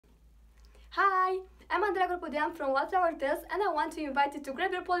I'm Andreea Corpodean from Wildflower Tales, and I want to invite you to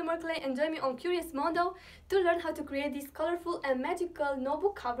grab your polymer clay and join me on Curious Mondo to learn how to create this colorful and magical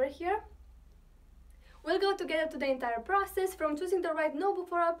notebook cover here. We'll go together to the entire process, from choosing the right notebook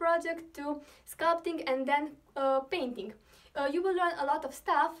for our project to sculpting and then painting. You will learn a lot of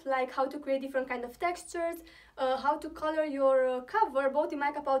stuff, like how to create different kind of textures, how to color your cover both in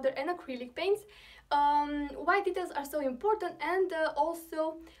mica powder and acrylic paints, why details are so important, and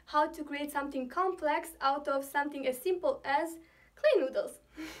also how to create something complex out of something as simple as clay noodles.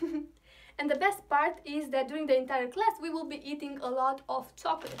 And the best part is that during the entire class we will be eating a lot of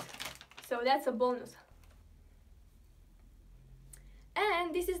chocolate, so that's a bonus.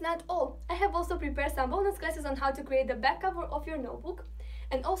 And this is not all. I have also prepared some bonus classes on how to create the back cover of your notebook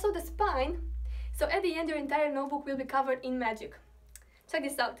and also the spine, so at the end your entire notebook will be covered in magic. Check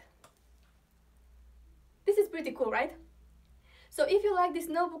this out. This is pretty cool, right? So if you like this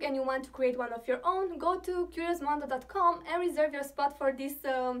notebook and you want to create one of your own, go to curiousmondo.com and reserve your spot for this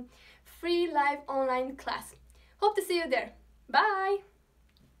free live online class. Hope to see you there. Bye!